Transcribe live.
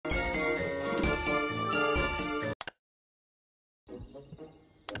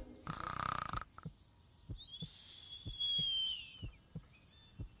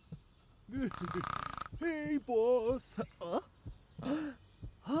boss.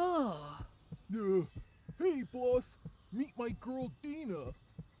 Oh. Hey, boss. Meet my girl Dina.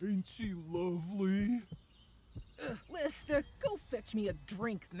 Ain't she lovely? Lester, go fetch me a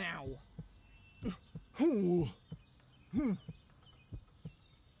drink now. Oh.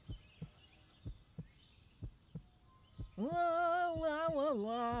 La la la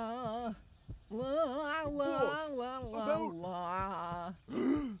la. La la la la la.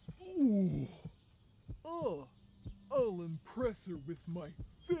 Ooh. I'll impress her with my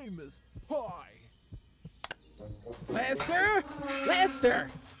famous pie. Lester! Lester!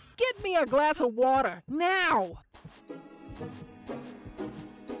 Get me a glass of water, now!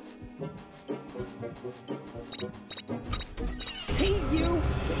 Hey, you!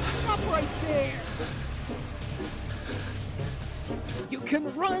 Stop right there! You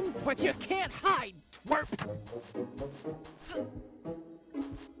can run, but you can't hide, twerp!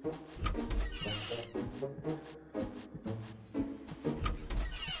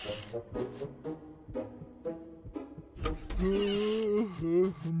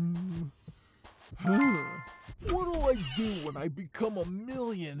 What'll I do when I become a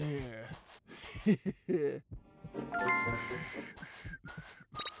millionaire? Hey,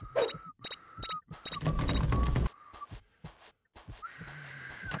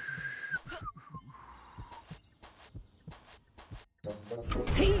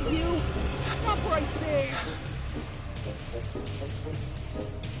 you! Stop right there!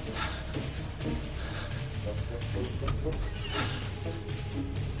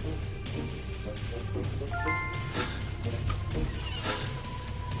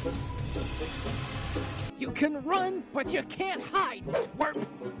 You can run, but you can't hide, twerp!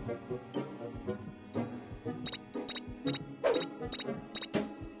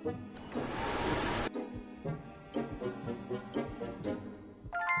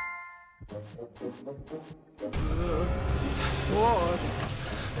 Boss,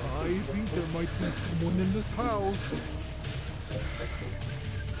 I think there might be someone in this house.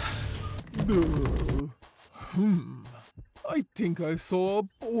 I think I saw a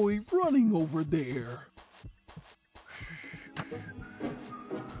boy running over there.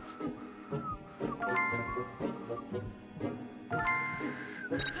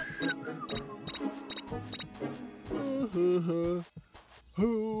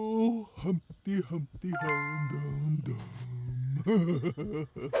 Oh, Humpty Humpty Hum Dum Dum.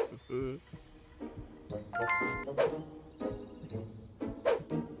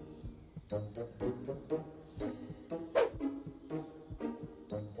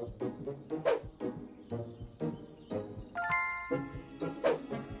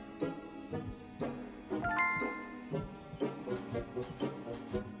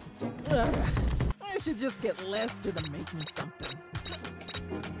 I should just get Lester to make me something.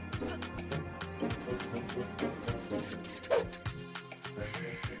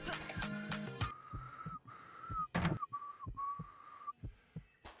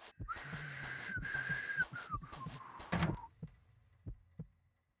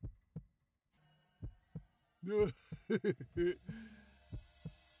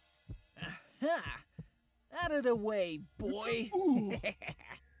 Aha! Out of the way, boy!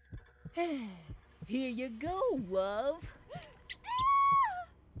 Here you go, love!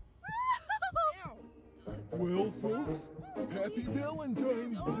 Well, folks, happy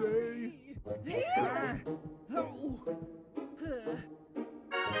Valentine's Day!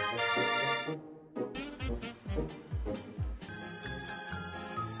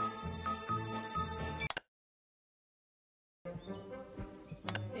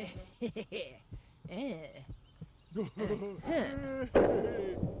 Eh.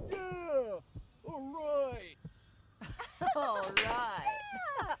 Yeah! Alright! All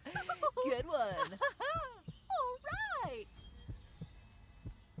right. Good one. All right.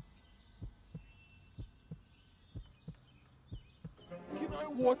 Can I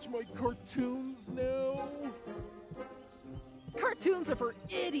watch my cartoons now? Cartoons are for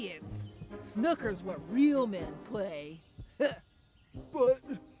idiots. Snooker's what real men play. But...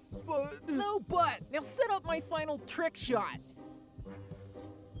 No but. Now set up my final trick shot.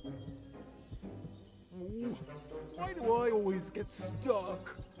 Why do I always get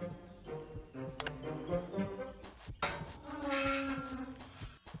stuck?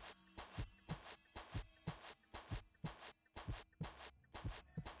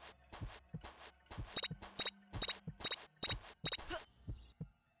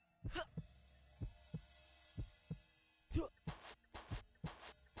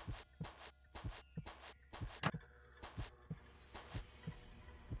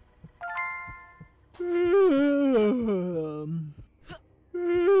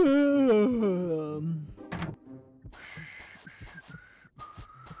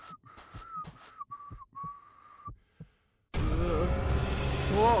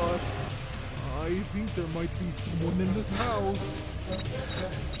 Boss, I think there might be someone in this house.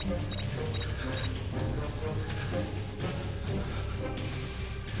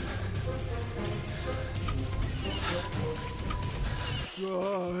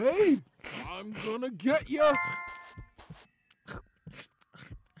 Hey, I'm gonna get ya.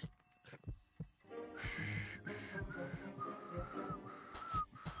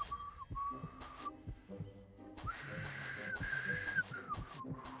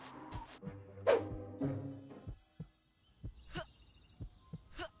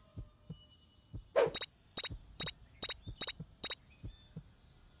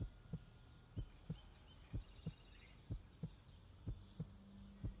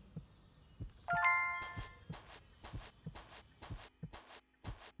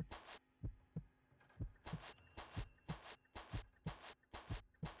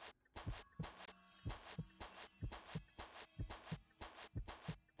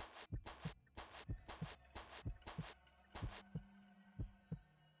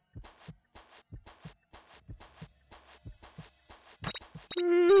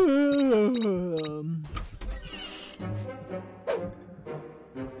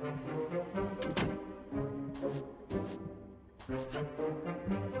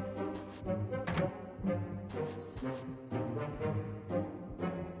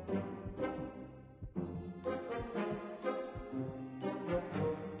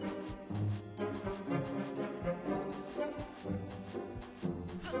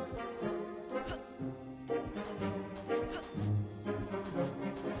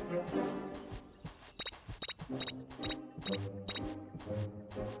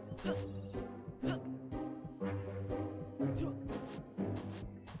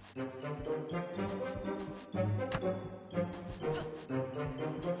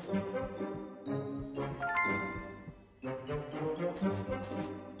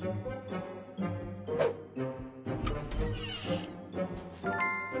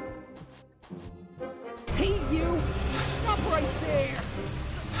 Hey, you! Stop right there!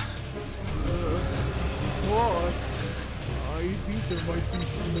 Boss, I think there might be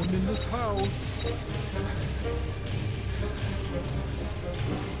someone in this house.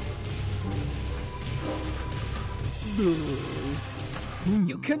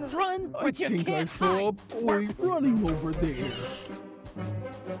 You can run, I but you think I can't saw a hide. boy running over there.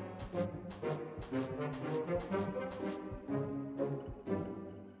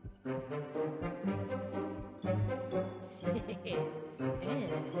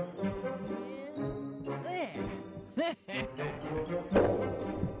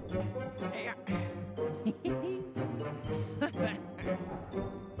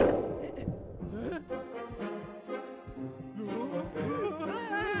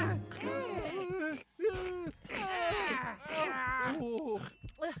 Oh.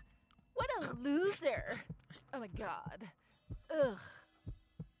 What a loser. Oh my god. Ugh.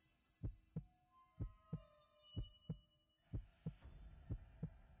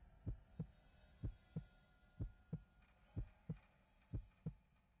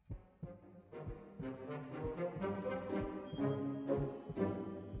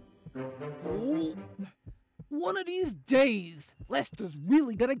 One of these days, Lester's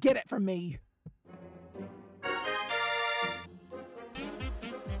really gonna get it from me.